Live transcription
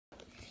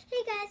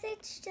guys,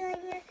 it's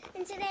Junior,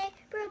 and today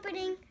we're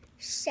opening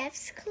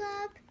Chef's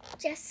Club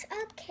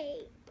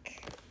Jessicake.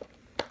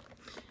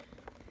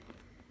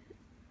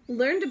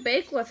 Learn to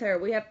bake with her.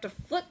 We have to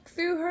flick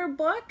through her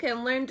book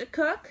and learn to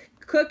cook.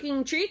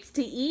 Cooking treats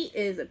to eat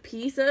is a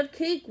piece of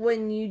cake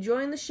when you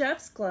join the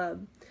Chef's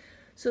Club.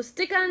 So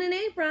stick on an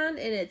apron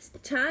and it's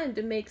time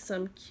to make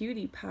some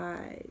cutie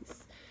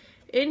pies.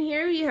 In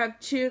here you have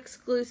 2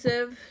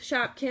 exclusive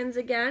Shopkins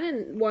again,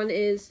 and one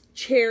is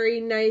Cherry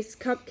Nice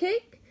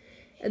Cupcake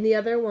and the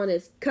other one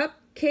is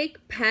Cupcake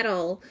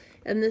Petal,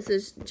 and this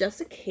is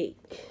Jessicake.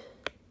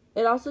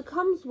 It also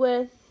comes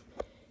with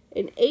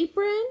an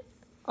apron,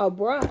 a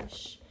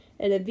brush,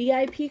 and a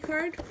VIP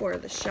card for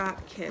the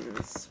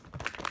Shopkins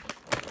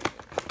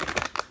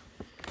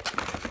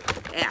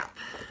app.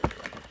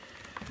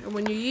 And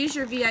when you use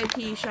your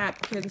VIP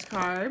Shopkins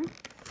card,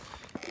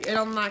 it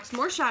unlocks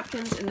more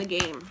Shopkins in the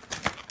game.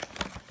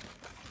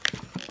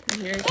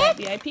 And here's that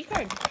VIP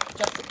card,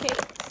 Jessicake.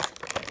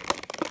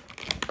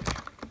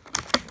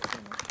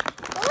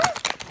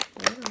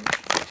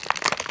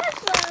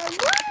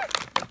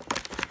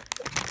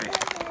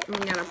 I'm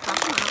gonna pop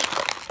them out.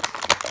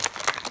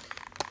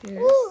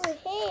 Here's Ooh,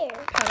 hair.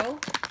 Petal.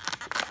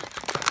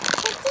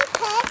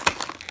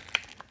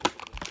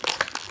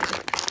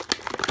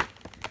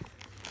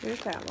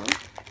 Here's that one.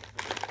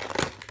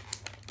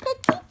 What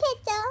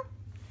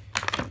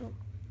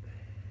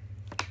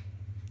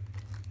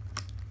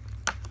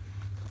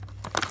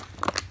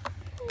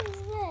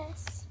is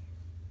this?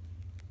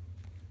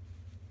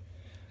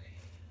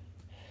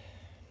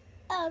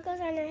 Oh, it goes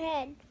on her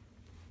head.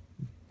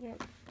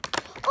 Yep.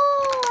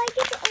 Oh, I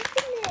get to open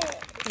it.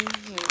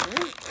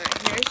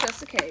 Alright, here's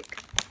Jessicake.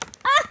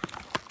 Ah!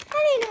 I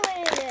didn't know what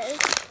it is.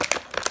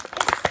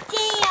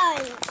 It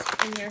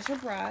stands. And here's her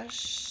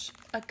brush.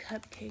 A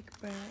cupcake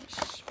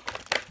brush.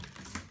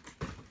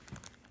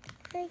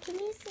 Hey, can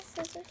you use the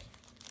scissors?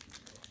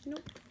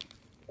 Nope.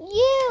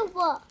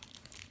 You!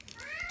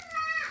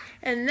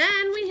 And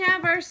then we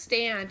have our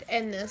stand,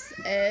 and this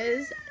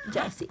is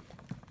Jessicake.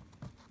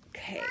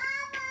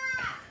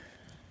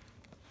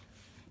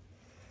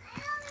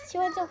 She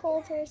wants to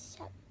hold her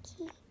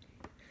Shopkins.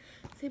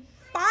 Say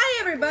bye,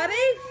 everybody.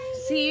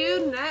 See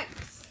you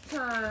next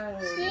time.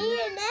 See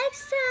you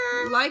next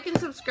time. Like and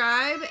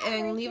subscribe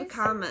and leave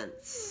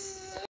comments.